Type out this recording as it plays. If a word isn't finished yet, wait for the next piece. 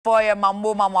For your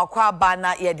mambo mama kwa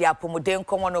bana ye di apomuden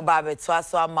komo no ba beto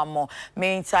aso amamo.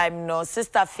 Meantime no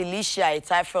Sister Felicia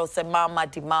itafel se mama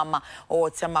di mama o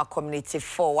tema community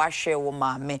 4 wa hwe wo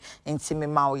mame ntimi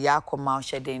ma o yakoma o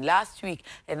hyeden last week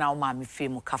na wo mame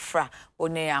femu kafra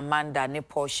one Amanda ne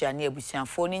Portia ne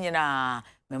abusianfo ni nyina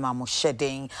me mama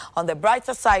hyeden. On the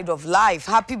brighter side of life,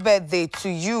 happy birthday to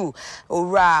you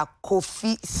Ora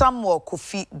Kofi Samuel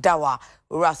Kofi Dawa.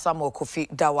 Ura Samuel Kofi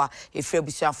Dawa efre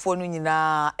busuafo no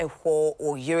nyina ehwo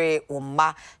oyere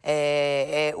oma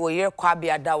oyere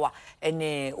kwabia dawa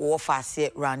ene wo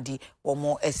faase Randy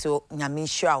omo eso nyame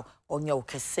hwa onye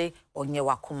okese onye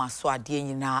wakoma so ade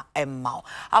nyina emma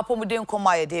apomuden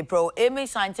koma ye dey bro Amy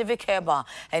Scientific Herbal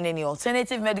and any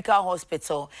alternative medical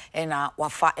hospital ena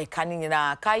wafa ekane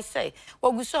nyina kai say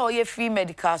woguso oye free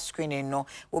medical screening no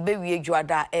obewie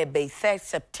dwada ebe 3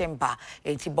 September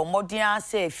enti bomodia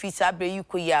say fit abre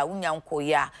yukoya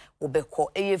unyankoya obekọ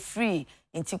eye free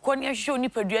enti konia hwe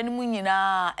onipadua no mu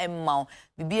nyina emma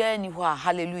bibia ni ho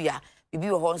hallelujah bibi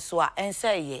ho nso a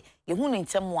enseye ye hu ne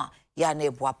ntem a ya na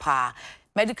ebua pa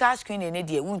medical screening ne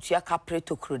de wuntu aka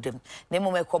preto krodem na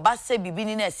mmom ekoba se bibi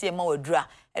ni na ese ma wadura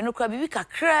eno kra bibi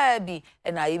kakra bi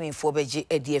na ayemfo beje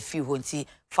ede afi ho nti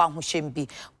fa ho hyembi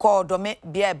call do me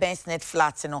bia Bensnet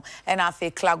flat no na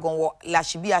afi klagon wo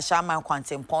lashibi ashaman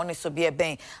kwantempon ne so bia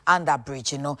ben under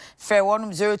bridge no fair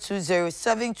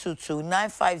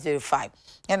 02007229505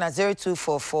 and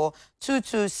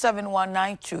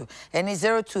 0244227192 and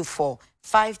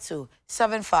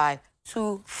 0245275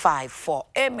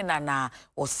 Eminana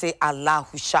or say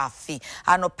Allahu Shafi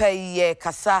anope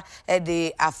kasa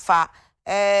de afa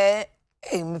me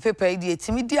paper idi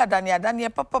etimi dia dania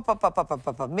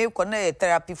papa me kone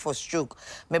therapy for stroke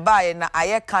me buy na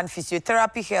I can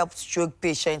physiotherapy help stroke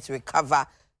patients recover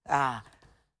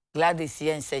Gladys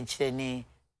yen senchene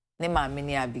ne ma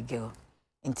mini Abigail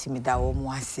intimida wo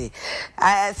mu ase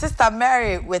Sister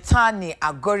Mary Wetani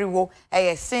Agoriwo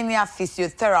senior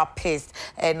physiotherapist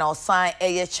and also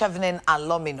Chevening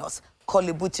Alumnus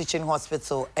Kolibu Teaching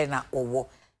Hospital na owo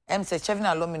say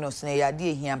Chevening Alumnus na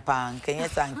yade ehia pa nkenye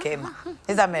tankema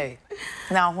Sister Mary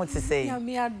now what to say ya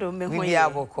mi ado me ho bia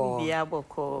boko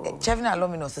Chevening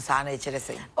Alumnus sa na echere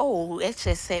say oh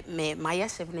echere say me my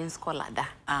Chevening scholar da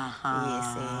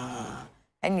yes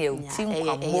and you team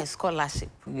a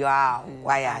scholarship. Wow,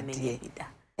 why are dear?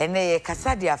 And a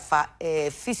casadia fa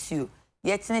physio,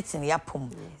 yet net in yapum,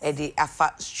 a de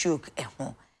afa stroke a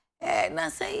home. Na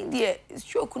say, dear,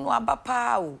 stroke no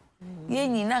abapao.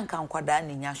 Ye nan can quadan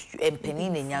in your and penny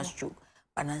in your stroke.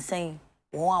 But I'm saying,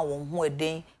 1 hour more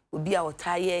day will be our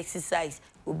tire exercise,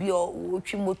 will be our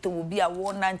watching motor, will be our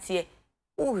 190.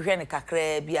 Oh, Renica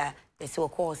Crabia, a so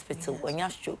hospital when your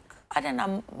stroke. I don't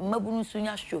know, Mabunu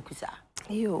Sunya stroke, sir.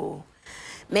 Yo,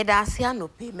 medasia no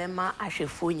pe mema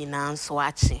ahwefo nyina nso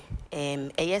ache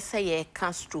eyese ye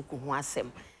ka stroke ho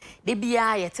asem de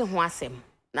bia ye te ho asem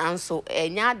nanso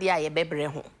enya de a ye bebre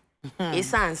ho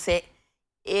esanse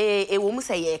wo mu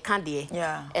se ye ka de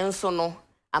enso no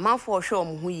amanfo hwe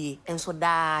om ho yi enso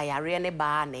da yare ne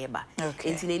ba na eba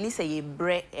enti neni se ye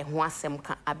bre ho asem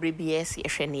ka abre bia ye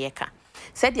hwe ne ye ka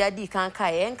said ya di kan ka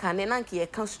ye nka ne nanke ye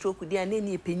ka stroke dia na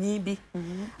ni panyin bi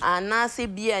ana se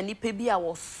bia ni pe bia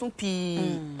wo so pi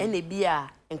ene bia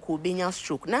enko benya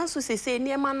stroke nanso se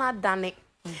niema na dane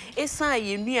esan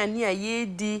ye nuane a ye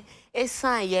di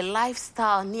esan ye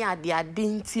lifestyle ni ade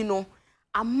nti no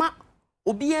ama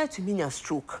obi atumi nya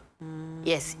stroke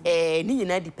yes ni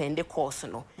nyina depend course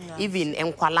no even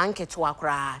enkwalanketo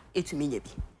akra etumi nya bi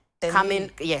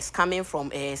coming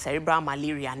from cerebral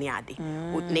malaria ni ade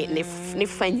ne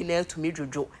fanyina to me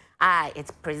jojo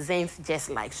it presents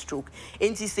just like stroke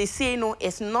and say no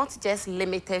it's not just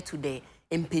limited to the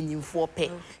empenyimfo pe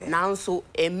now so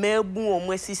emebu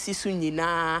omwasisi su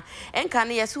nyina enka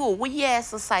ne yesi wo ye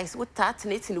exercise wo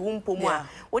tatinate ne wumpomu a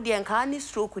wo de enka ne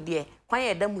stroke de kwan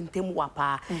ye dam ntemu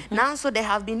wapa now so there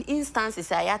have been instances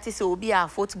ayati say obi a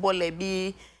footballer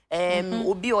bi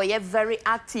obi oye very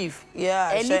active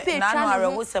and you pay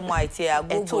nanu we say my tia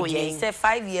go say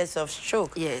 5 years of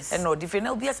stroke yes and no different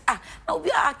now be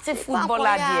active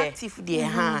footballer there active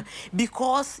there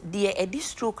because the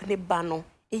stroke ne ba no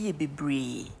eye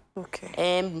bebre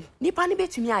nipa ne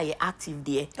betumi aye active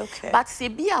there but se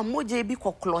bia moje bi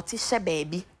kokloti hye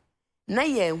baabi na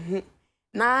ye hu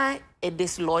na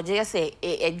dislodge say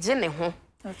eje ne ho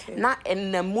na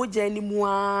en moja ni mu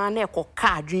na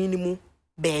ekoka adwen ni mu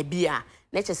baby a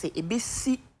na che se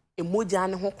ebesi emoja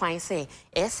ne ho kwan se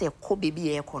ese ko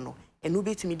baby e ko no enu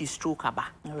betumi di stroke aba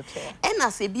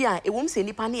ena se bia ewom se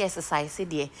nipa ne exercise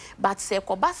de but se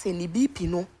ko ba se ni BP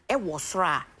no e wo soro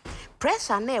a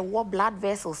pressure na e blood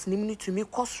vessels nim ni to me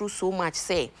cause through so much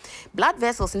say blood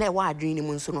vessels na e adwene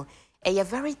mu nso no e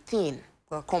very thin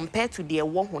compared to the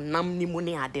wo honam ni mu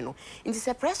ne ade no nti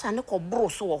se pressure ne ko bro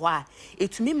so wo ho a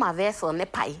etumi ma vessel ne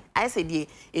pai I say the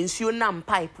ensuo nam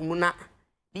pipe mu na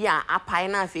bia apai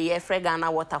na afi ye frega na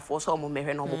waterfall so mo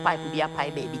mehwe no mo pipe bia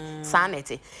pai baby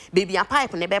sanete baby a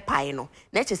pipe ne be pai no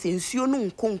na che se nsuo no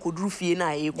nkonkoduru fie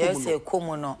na e komu no yes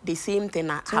komu no the same thing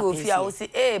na happens here o si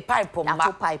pipe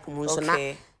ma pipe mu so na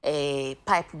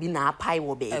pipe bi na pai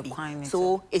wo baby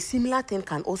so a similar thing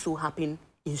can also happen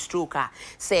in stroke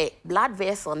say blood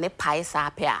vessel ne pai sa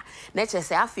pa na che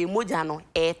se afi moja no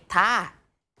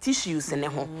tissues ne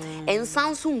ho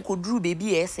ensanso nkoduru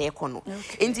baby ese ekono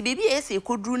enti baby ese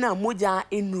ekoduru na moja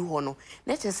enu ho no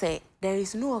na che say there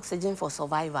is no oxygen for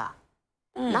survival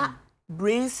na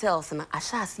brain cells na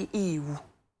ashasi ewu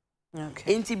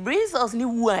enti brain cells ni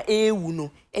wu a ewu no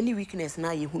any weakness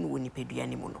na ye hu no woni pedua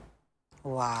ni mu no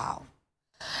wow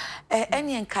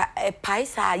enyenka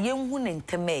paisa ye hu ne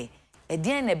nteme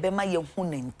edien na bema ye hu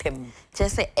ne ntem che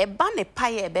say eba ne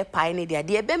paye ebe paye ne dia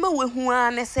de ebema we hu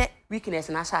a ne se weakness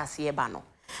na ashasi eba no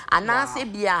anase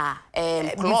bia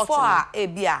before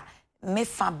bia me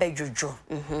fa bejojo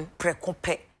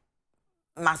prekope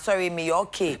ma sorry me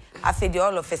okay I said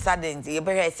all of a sudden you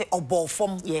better say obo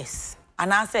form yes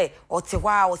and I say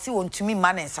otiwa o si wontumi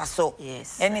ma ne nsa so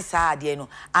yes any saa de no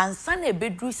ansa na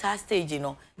ebedru saa stage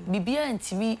no bibia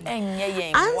ntimi enye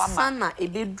yen wa ma ansa na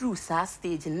ebedru saa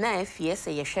stage na afie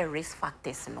say ye hwe risk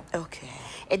factors no okay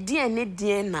edien ne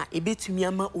dien na ebetumi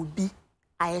ama obi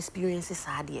I experience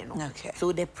saa de no okay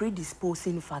so the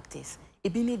predisposing factors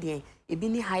ebi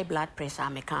ni high blood pressure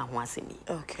ameka ho asemi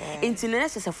okay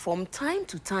intiness is from time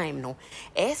to time no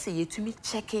say yetumi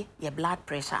check your blood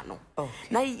pressure no okay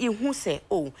na you say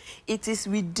oh it is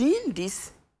within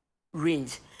this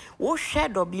range what share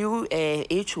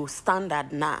WHO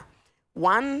standard na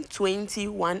 120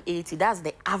 180 that's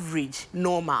the average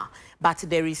normal but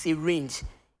there is a range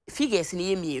figures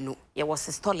ni yemienu ye was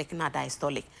systolic na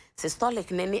diastolic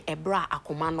systolic ne ebra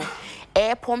akoma no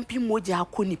pompi moja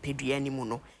akoni pedua ni mu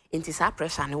no enti sa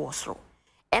pressure ne wosro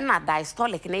na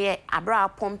diastolic ne ye abra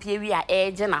pompi wi a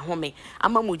eje na home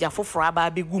ama moja foforo aba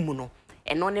begu mu no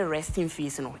eno ne resting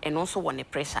phase no eno so won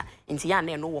pressure enti ya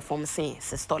na eno wo form say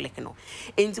systolic no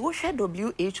enti wo hwe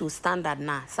WHO standard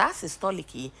na sa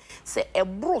systolic yi se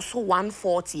ebro so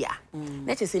 140 a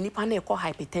na che se nipa na e ko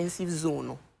hypertensive zone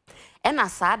no ena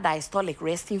sa diastolic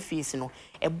resting phase no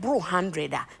ebro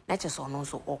 100 a na che so no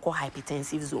so oko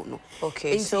hypertensive zone no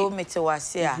okay so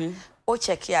metewase a o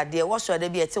check here there what should there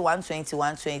be at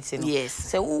 120 no yes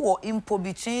say wo impo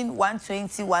between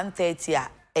 120 130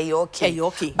 a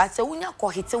okay but say unya ko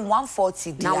hit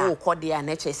 140 dia na wo ko dia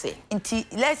na che say nti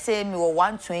let's say me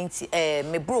 120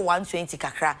 me bro 120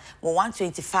 kakra mo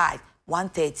 125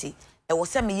 130 was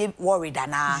say me worried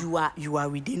na you are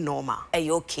within normal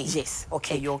okay yes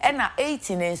okay and na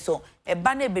 18 and so e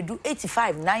ba na bedu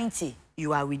 85 90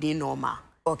 you are within normal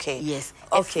okay yes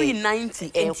okay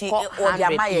 90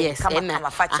 100 yes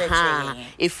kama fa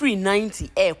cheche free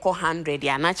 90 ko 100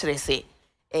 ya na kire say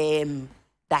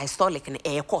diastolic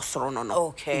ne ko soro no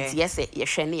okay yes ye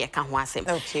hwe ne ye ka ho asem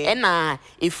okay na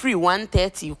free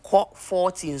 130 ko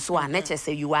 40 so a na kire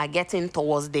say you are getting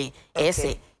towards the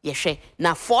yehwe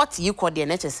na 40 equal de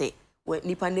na che say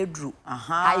nipa na dru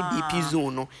high BP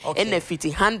zone no na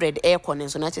 100 air con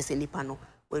so na che say nipa no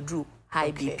we dru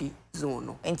high BP zone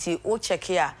no enti o check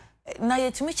here na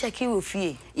yetumi check we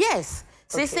fie yes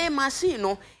say machine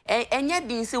no enye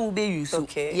din say we be use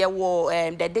ye wo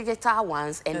the digital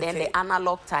ones and then the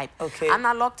analog type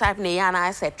analog type na ya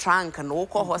na say trunk no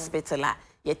ko hospital a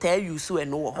ye tell you so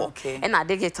eno wo ho na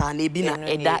digital na ebi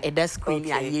na eda screen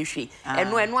ya yehwe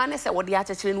eno ane say wo de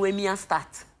achechire no emi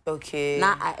start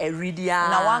na readia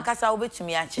na wan kasa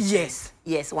obetumi achechire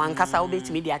yes wan kasa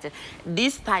obetumi de achechire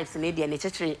these types na de na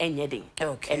achechire enye den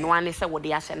eno ane say wo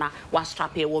de ache na wa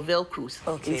strap e wo velcros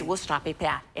into wo strap e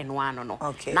pair eno ano no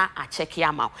na a check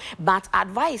ya ma but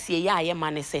advice ye ya ye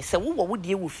man say wo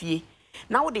de wo fie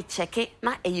na wo de check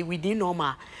na e within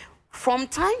normal from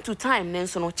time to time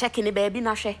nenso no check ni baby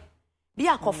na hwe bi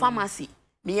akọ pharmacy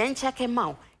me yen check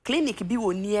ma clinic bi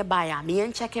wo nearby a me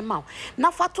yen check ma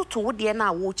na fa toto wo de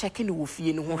na wo check ni wo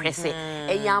fie ni ho hwese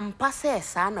eyampa se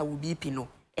sa na wo BP no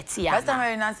etia first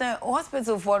time na say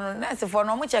hospital for no nurse for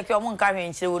no mo check o mo nka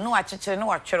hwenchire wo no achechire no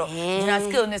wachero gina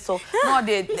scale ni so no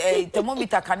de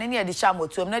thermometer kan ni e de sha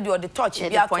motuom na de o de touch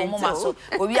bi ato mo ma so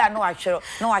obi a no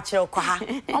wachero kwa ha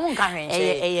o mo nka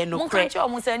hwenchire mo nka che o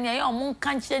mo se ni e o mo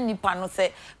nka che nipa no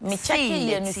se me check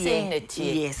ye no say na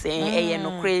tie yes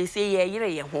no crazy say ye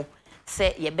yire ye ho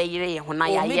say ye be yire ye ho na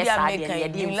ya yes ade ye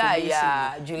di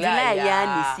information July ya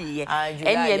ni see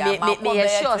and me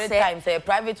sure say times a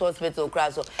private hospital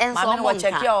crash so mama we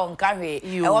check your on carry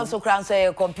e also cram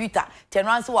say computer ten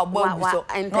once we gbo so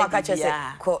no aka che say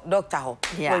doctor ho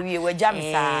we jam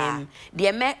sa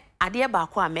de me ade ba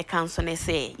ko a meka nso ne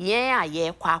say yen a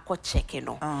ye kwa akọ check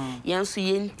no yen so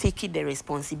yen take the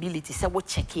responsibility say we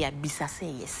check ya bisa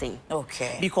say yes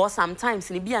okay because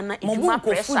sometimes ni bia na eduma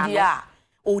pressure no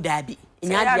o dabi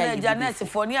nya dia nurse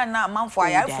for ni na manfo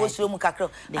aya fo suro mu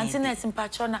kakro anti nurse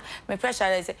mpacho na me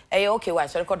pressure say eh okay why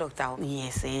sorry ko doctor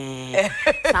yes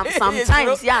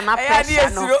sometimes ya na pressure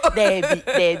no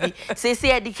debi say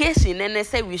education and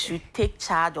say we should take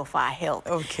charge of our health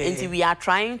until we are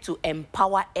trying to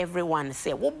empower everyone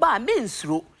say wo ba me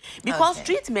nsuro because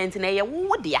treatment na ye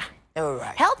wo dia. All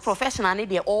right. Health professional need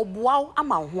the oboa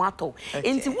ama ho ato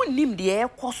enti wonnim de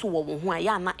ekoso wo ho a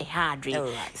ya na e ha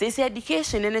adwen say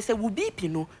education and say wo BP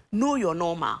no know your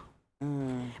normal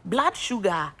blood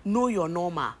sugar know your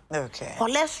normal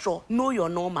cholesterol know your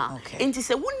normal enti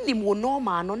say wonnim wo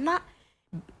normal no na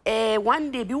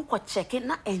one day bi wo check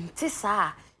na enti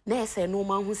sa na say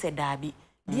normal hu say dabi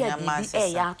dia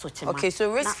bibi ya to chema okay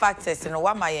so risk factors no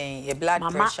wa ma your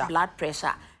blood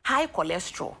pressure high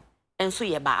cholesterol enso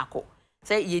ye baako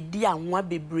say ye di anwa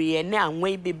bebre na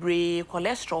anwa bebre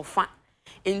cholesterol fa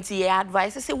enti ye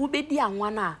advice say wo be di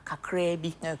anwa na kakra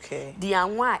bi di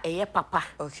anwa eye papa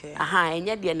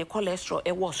enye de ne cholesterol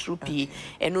e wo srupi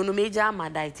eno no meja ma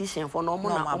dietitian for no mo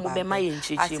na omo be ma ye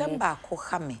nchichi mu asemba ko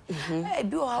khame e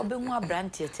bi o ha be mu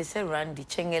abrante te say Randy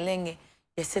chengelenge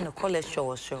ye say no cholesterol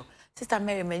wo so sister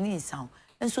Mary mani nsan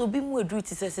enso obi mu edu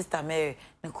ti say sister Mary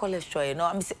ne cholesterol no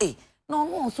am say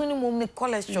no so ni mo me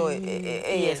cholesterol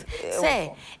yes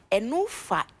say eno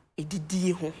fa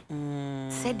edidie ho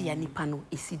say dia nipa no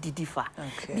esi didi fa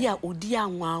bia odi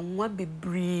anwa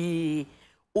bebre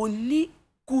oni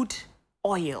good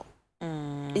oil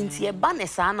inti e ba ne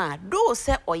sa na do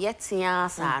say oyetia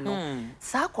sa no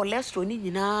sa cholesterol ni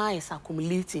nyina is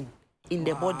accumulating in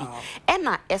the body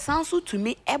ena esanso to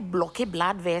me e block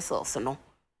blood vessels no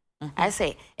I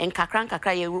say en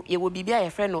kakra ye will be a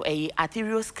friend no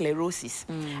arteriosclerosis.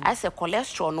 I say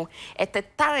cholesterol no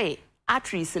etetare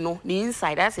arteries no the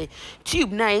inside I say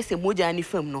tube na is a moja ni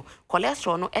film no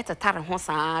cholesterol no etetare ho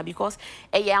sa because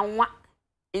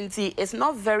it's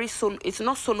not very it's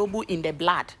not soluble in the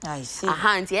blood. I see.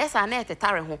 And yes I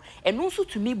etetare ho and also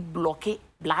to me block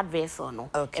blood vessel no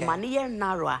e manier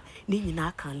narrow ni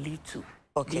nyina can lead to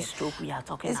this stroke we are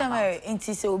talking about.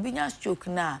 Inti se obinya stroke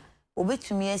na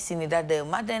obetumi asini dada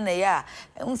maden na ya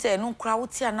unse no kra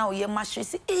wotia na oye mahwe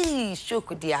se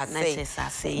stroke di ase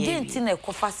denti na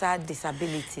ekofa sa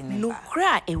disability ne no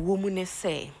kra ewo mu ne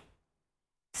se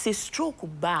stroke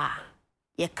ba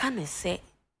ye can say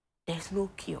there's no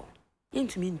cure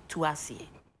yentumi ntu ase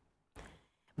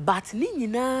but ni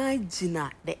nyina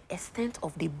gina the extent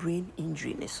of the brain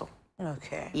injury ne so.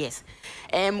 Okay. Yes.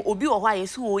 Obi ohwa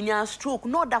yesu onya stroke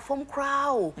no da form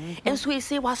kra o. Enso we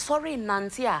say wa sorry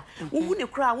nante a. Wo hu ne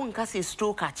kra wo nka say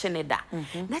stroke a chene da.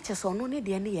 Na chese ono ne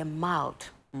de ne ye mild.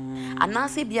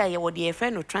 Anase bia ye wo de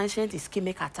friend no transient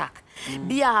ischemic attack.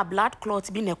 Bia blood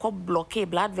clot bi ne ko block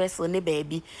blood vessel ne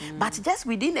baby. But just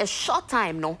within a short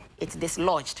time no it's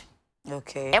dislodged.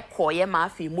 Okay. Ekoye ma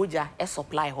afi moja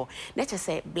supply ho. Na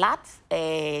say blood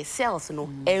cells no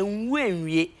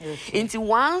enwe. Until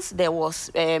once there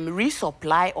was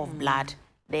resupply of blood,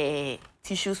 the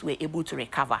tissues were able to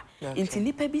recover. Until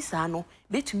nipa bi sa no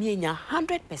betumi enya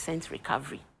 100%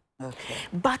 recovery. Okay.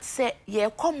 But say ye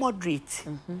moderate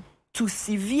to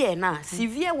severe na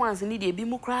severe ones need e bi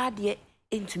mu kra de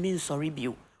entumi nsori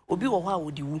bio. Obi wo ho a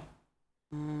wodi wu.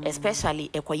 Especially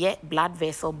ekoye blood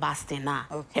vessel busting na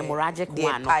hemorrhagic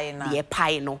one the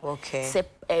pie no say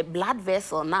blood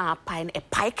vessel na pie a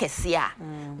pie kese a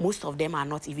most of them are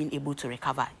not even able to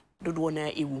recover dodo na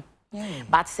ewu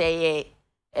but say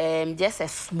just a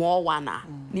small one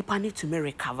nipa need to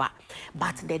recover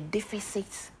but the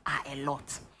deficits are a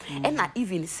lot and not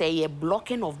even say a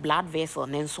blocking of blood vessel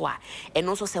nenso a and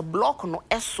also say block no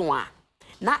eso a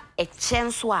na a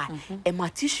chance a ma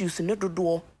tissues no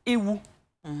dodo ewu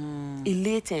in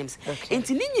late terms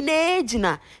enti ni nyina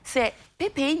gina say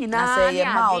pepe nyina say ye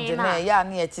mouth na ya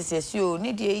na etise si o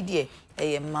ni de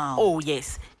ye mouth oh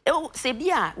yes say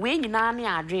bia we nyina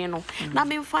na adwen no na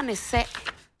memfa ne say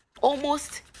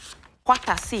almost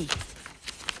quarter say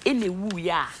enewu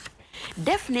ya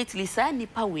definitely say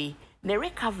nipa we the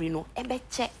recovery no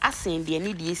ebeche asen de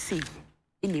ni de say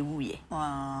enewu ye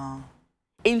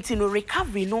into no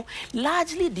recovery no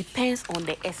largely depends on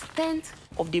the extent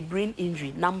of the brain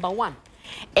injury number one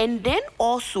and then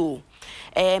also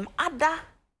other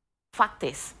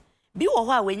factors. Be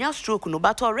or when you stroke no,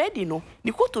 but already no,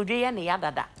 you go to Jay and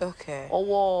Yadada. Okay.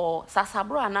 Or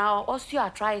Sasabra now,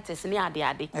 osteoarthritis near the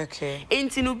ade. Okay.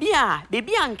 Ain't Nubia,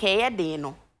 baby and care de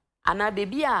no. And a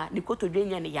baby, you go to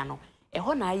Jay and Yano. A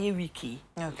hona ye wiki.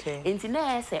 Okay. Ain't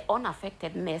nurse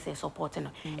unaffected nurse supporting.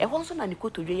 A also na go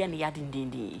to Jay and Yadin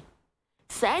dindi.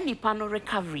 Say panel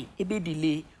recovery, a be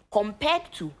delay. Compared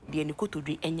to the Nikoto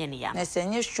Enyania.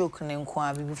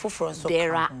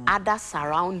 There are other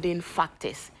surrounding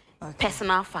factors,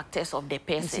 personal factors of the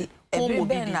person.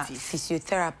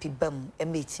 Physiotherapy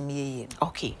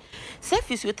okay. Say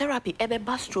physiotherapy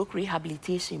ebe stroke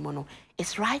rehabilitation mono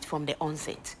is right from the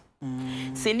onset.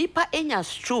 Se nipa enya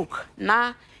stroke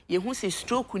na yehu se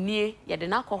stroke nie ye de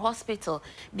na hospital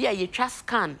bia ye twa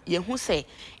scan yehu se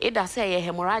eda say ye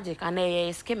hemorrhagic and ye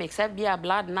ischemic say bia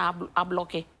blood na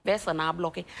ablock vessel na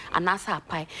ablock anasa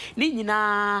apai ni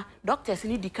nyina doctors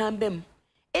ni dikan bem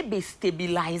ebe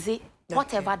stabilize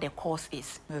whatever the cause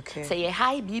is. Say ye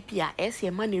high BP as ye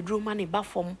man edru man ba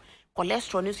form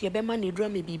cholesterol is ye be man edru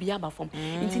me bibia ba form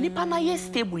inti nipa na ye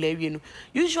stable awie no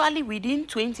usually within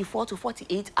 24 to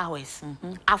 48 hours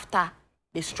after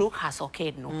the stroke has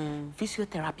occurred, no,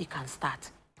 physiotherapy can start.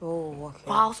 Oh, okay.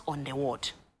 Whilst on the ward.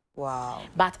 Wow.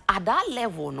 But at that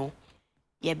level, no,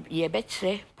 ye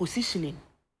better positioning.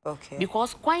 Okay.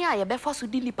 Because kwanya ye befa so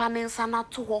independence na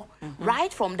to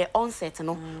right from the onset,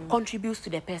 no, contributes to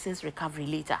the person's recovery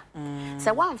later.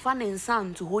 So one fan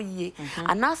insan to ho ye,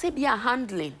 and now say be a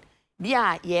handling.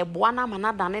 Bia ye boana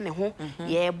manada ne ho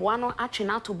ye boano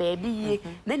atwena to baby ye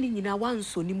na ni nyina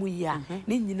wanso ni mu ya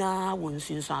ni nyina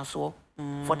wonsunso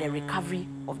for the recovery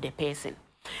of the person.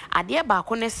 Ade ba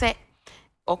ko ne se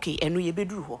okay enu ye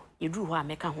beduru ho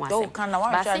ameka ho asem. Oh kana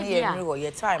wan twa ne ye nri ho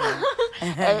ye time.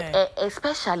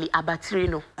 Especially abatire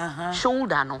no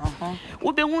shoulder no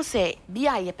wo be hu se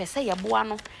bia ye pese ye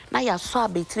boano na ya so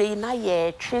abatire na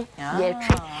ye twe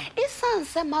isan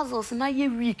se muscles na ye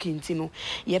weak ntino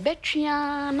ye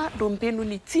betwea na dompe no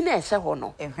ni ti na ehye ho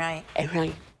no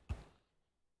ehwan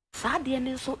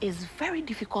Sadie so is very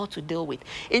difficult to deal with.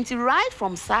 Until right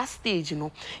from sad stage, you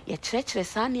know, ye church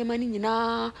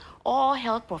all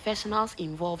health professionals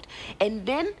involved, and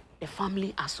then the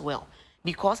family as well.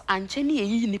 Because ancheni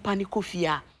ye ni panico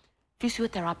fear,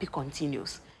 physiotherapy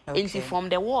continues. Until from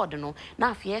the ward, you know,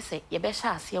 now if you say ye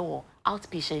besha as your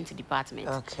outpatient department,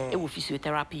 it will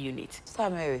physiotherapy unit. So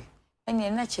Mary, and ye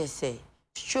nature say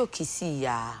stroke is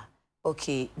ya.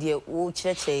 Okay, the wo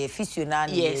church physio na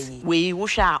yes, we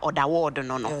wusha or the ward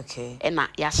no. Okay. Ena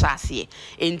ya shasi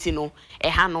enti no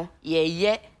ha no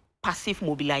ye passive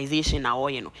mobilization na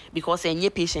you know because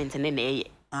enye patient ne na ye.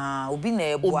 Obi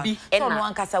na eboa. So no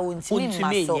ankasa wontimi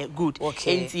maso. Good.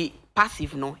 Okay. Enti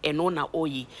passive no eno na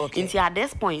oyi. Enti at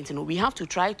this point you know we have to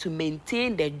try to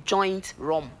maintain the joint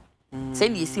ROM.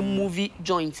 Send you see movie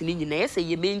joints ni nyina say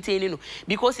you maintain no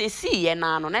because you see ye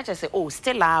na no na say oh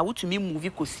still to me movie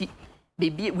kosi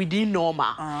baby within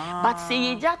normal. But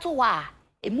say you jato wa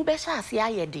emu be sha ase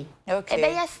ayedin. Okay. E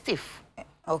be stiff.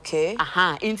 Okay.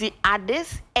 Into at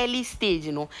this early stage,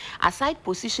 you know, aside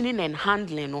positioning and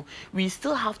handling, we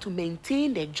still have to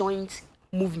maintain the joint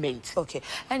movement. Okay.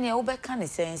 And you be can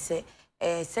say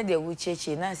said the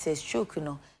wuchechi na say stroke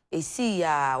no e see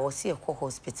ya was see a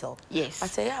hospital. Yes. I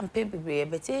say am pay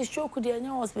but say stroke dey anya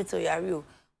hospital yari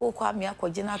o kwa me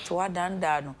akogina to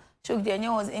adanda no. Stroke dey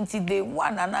anya was into the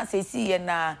one and say see ya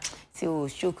na say o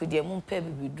stroke dey mum pay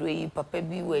bibidro papa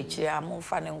bi we kire am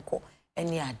fa ne nko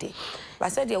any ade.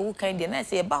 But said the who kind dey na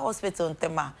say ba hospital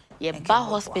ntema. Ye ba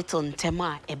hospital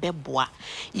ntema e be boa.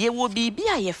 Ye wo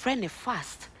bibia ye friend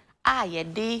fast. Ye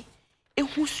dey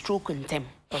ehu stroke ntem.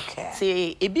 Okay.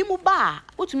 Say ebi mu ba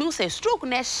otumi say stroke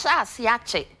na sha ase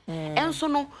ache. Enso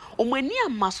no omani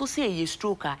amaso say ye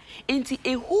stroke a enti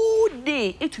a whole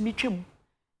day etumi twem.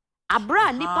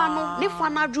 Abra nipa no ne fa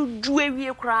na juju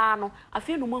ewie kra no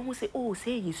afi no mahu say oh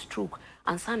say ye stroke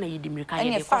ansa na ye dimirika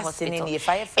ye dey hospital.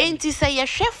 Enti say ye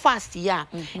hwe fast ya.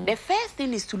 The first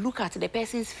thing is to look at the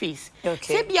person's face.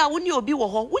 Say bia woni obi wo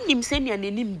ho wonim se ne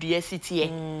nanim dua sitie.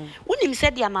 Wonim se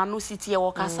dia nano sitie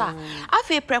wo kasa.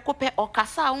 Afi preko pe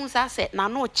okasa unsa se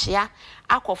nano chia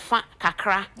akofa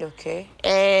kakra.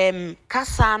 Okay.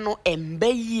 Kasa no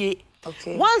embayie.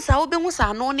 Okay. Once I will be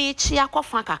musa no ni chia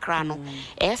kofa kakra no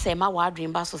say ma wa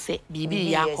dream ba so say bibi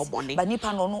ya kobone but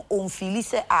nipa no on feel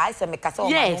say I say me kasa o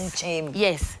ma nchen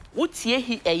yes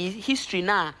wotie history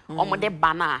na omode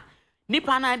bana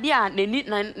nipa na bia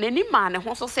nani ma ne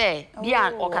ho so say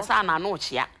bia okasa na no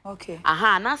chia okay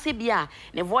na say bia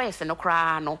ne voice no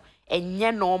kra no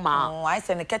enye normal I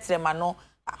say ne ketre ma no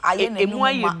emu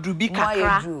aye drubi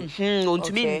kakra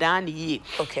ontumi ndan ye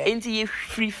enti ye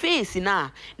free face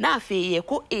na afa ye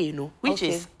ko A no which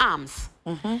is arms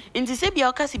enti se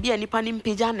bia okasi bia nipa ni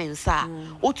mpagya ne nsa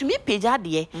otumi pagya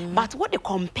de but what they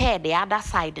compare the other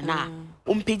side na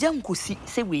mpagya nkosi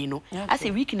se we no as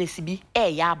a weakness bi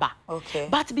yaba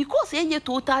but because enye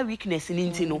total weakness ni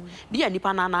nti no bia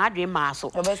nipa na adwe ma so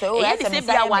se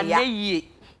bia wa na ye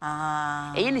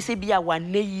ni se bia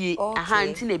wan na yie aha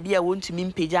nti na bia wontumi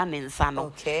mpagya ne nsa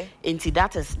no enti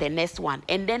that is the next one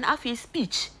and then after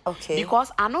speech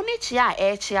because anonichi a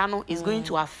echia no is going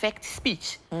to affect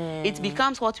speech it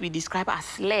becomes what we describe as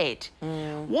slurred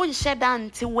won sheda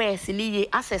nti words ni ye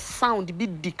as a sound bi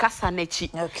di kasa na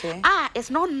chi it's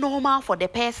not normal for the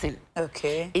person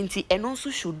enti and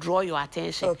also should draw your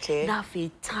attention now for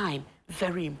time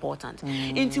very important.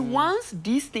 Until once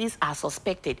these things are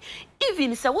suspected,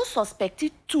 even if we suspect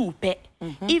it too,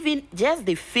 even just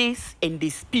the face and the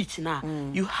speech now,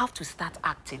 you have to start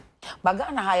acting. But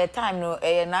Ghana higher time no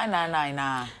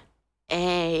 999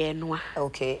 no.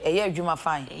 Okay, a year juma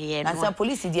fine. And some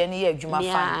police the any year juma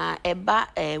fine.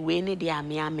 Eba we ni dia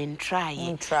me try.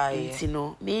 You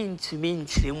know, mean to we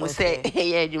say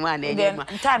year juma na juma.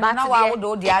 Time na wa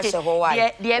do di ahye ho wa.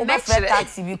 The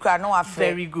taxi bi kra no afre.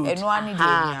 Very good. Eno ani de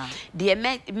nya. The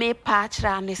me patch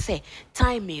ne say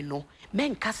time no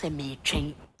men kase me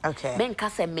twen. Okay. Men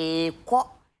kase me ko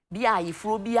bia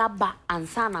ifro bia ba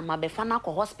ansa na mabefa na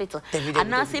ko hospital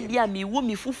anase bia mi wo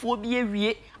mi fufuo bi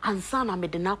awie ansa na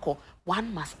medenako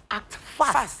one must act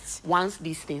fast once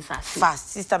these things are seen. Fast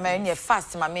sister me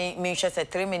fast ma me say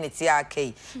 3 minutes ya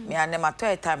okay me anema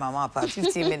to time mama pa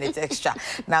 15 minutes extra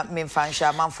na me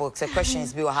fansha man for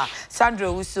questions bi wa ha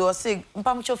Sandra Usu say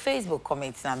mpamcho Facebook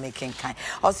comments na making kind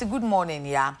or say good morning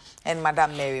ya and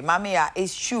Madam Mary mama ya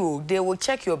it's true they will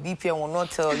check your BP and will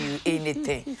not tell you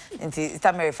anything nti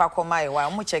sister Mary fa koma wa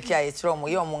mo check ya it's wrong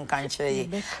yo mo nkan kire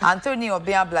ye Anthony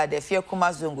Obiabla de fie kuma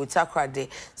zongo takrade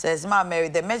says ma Mary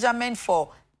the measurement for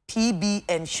PB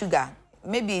and sugar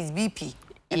maybe it's BP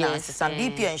some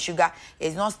BP and sugar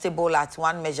is not stable at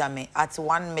one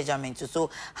measurement so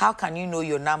how can you know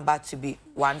your number to be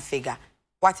one figure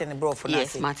what in the bro for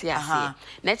yes Matthias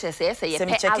nature say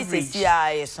average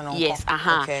yes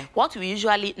okay. What we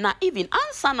usually now even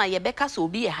answer na yebeka so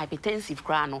be a hypertensive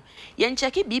crano yen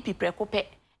check BP prekope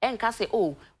enka say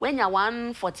oh when you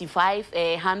 145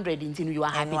 100 into you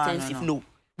are hypertensive no.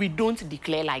 We don't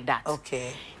declare like that.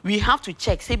 Okay. We have to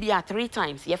check. Say be 3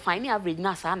 times. You find average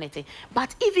na sanity.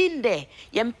 But even there,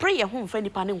 you pray your home friend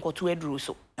depending go to edru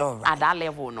so. At that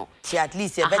level no. See at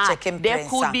least you better check him. There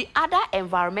could be other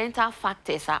environmental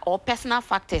factors or personal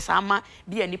factors ama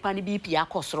be any pani BP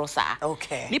akosro sa.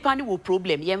 Okay. Ni pani will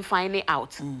problem you find it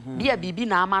out. Be a bibi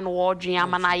na ama no wodwen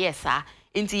ama na yesa.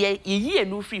 Into ye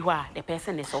no free where the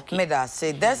person is okay. Meda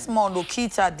say Desmond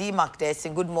Okita Dimak there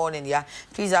saying good morning, yeah.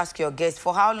 Please ask your guest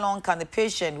for how long can the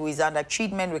patient who is under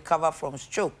treatment recover from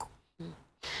stroke?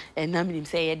 And I mean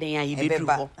say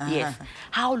yes.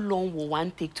 How long will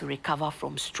one take to recover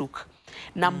from stroke?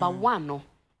 Number one, no,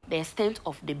 the extent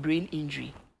of the brain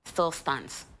injury still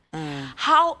stands.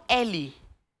 How early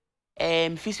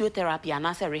physiotherapy and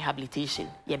as a rehabilitation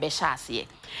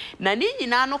na ni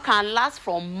nyina no can last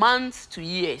from months to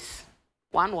years.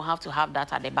 One will have to have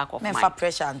that at the back of mind. For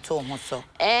pressure and tone so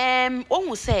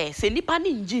ohu say nipa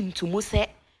ni nji ntumu se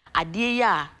ade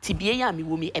ya tibie ya mi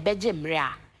wo mi ebeje mre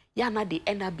a ya na de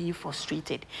ena being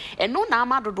frustrated and no na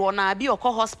amadodo na bi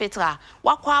okọ hospital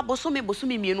wakwa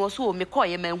bosomi mienu so me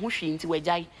koye man hu hwe nti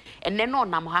wajai enne no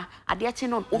nam ha ade chi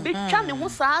no obetwa ne ho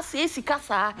saa se sika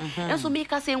saa enso me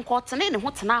ka se nkotene ne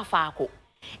ho tena afa akọ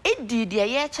edi de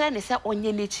ye kire ne se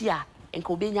onye nechi a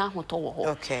enka obenya ahoto wo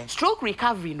ho stroke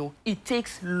recovery no it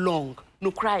takes long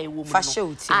no cry woman no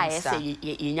say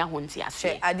yenya ho nti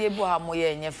ase ade bu ha mo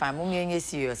ye enye fine mo enye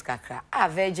serious kakra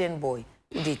virgin boy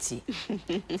Uditi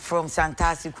from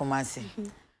Santasi Kumasi.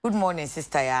 Good morning,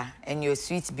 sister, ya, and your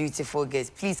sweet, beautiful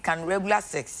guest. Please, can regular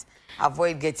sex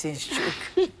avoid getting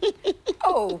stroke?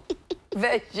 Oh,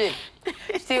 virgin.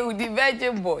 Still with the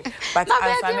virgin boy. But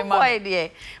as virgin boy,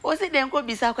 dear. Was it then could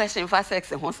be some question for sex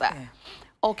and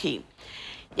okay.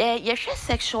 Yeah,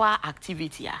 sexual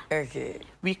activity. Okay.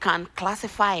 We can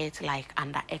classify it like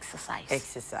under exercise.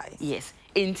 Exercise. Yes.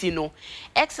 And you know,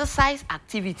 exercise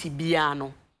activity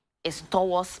biano is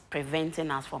towards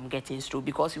preventing us from getting stroke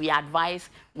because we advise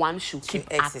one should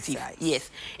keep active.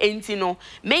 Yes. And you know,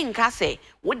 men can say,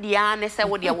 what the answer,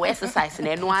 what the exercise,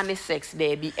 and one sex,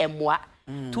 there be emwa.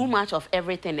 Too much of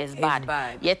everything is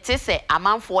bad. Yet, say, a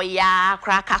man for ya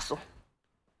crackasso.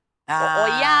 Or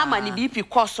ya mani BP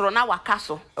costro na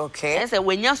wakaso. Okay. And say,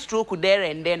 when you stroke there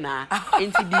and then,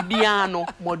 into the piano,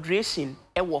 moderation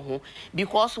ewo ho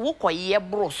because wo koye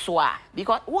bro so a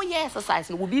because wo ye exercise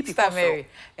no will be because Mary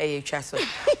twa so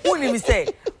woni mi say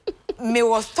me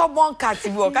was stubborn cat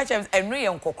bi o ka chem enu ye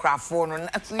nkokrafo no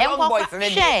young boys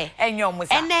ne enyo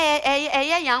musa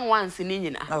and young ones ni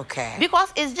nyina okay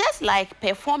because it's just like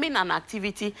performing an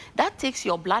activity that takes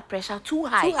your blood pressure too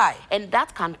high and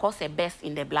that can cause a burst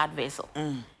in the blood vessel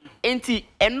enti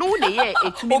enu ne ye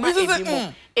etumi ma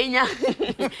ebimo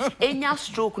enya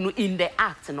stroke no in the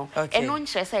act no enu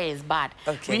nche say is bad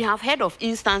we have heard of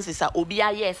instances obi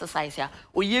aye exercise ya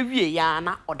oye wie ya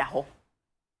na odaho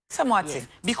somewhat yes,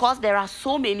 because there are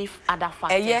so many other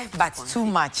factors yeah but too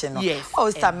much yes oh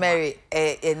Sister Mary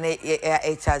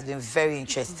it has been very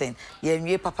interesting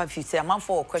yeah papa future am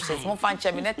for questions mo fan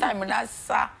chemi na time na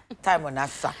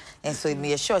sa and so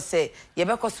me sure say ye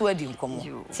be koso adi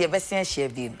nkomo ti ye be sen share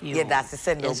bi ye da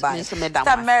se no ba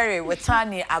Sister Mary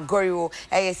Wetani Agoriwo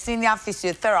senior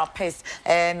physiotherapist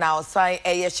now say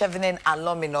Chevening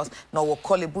alumnus no wo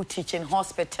Kolebu Teaching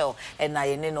Hospital and na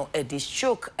ye no e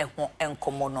stroke ho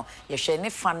enkomo no ye hwe ne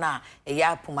fa na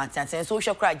ya pumatanten so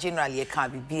hwe kra generally ye kan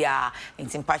bibia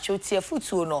ntimpacho tie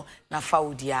futuo no na fa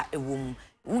wodia ewom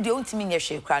Udi untimi nye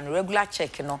shekra no regular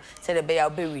check no say the beya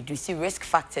be reduce risk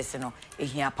factors no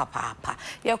ehia papa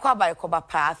ye kwa ba yekoba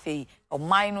pa afei o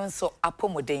man no so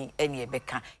apomoden ene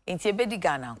ebeka enti ebedi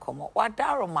Ghana nkomo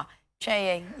wadaroma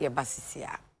twen ye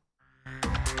basisia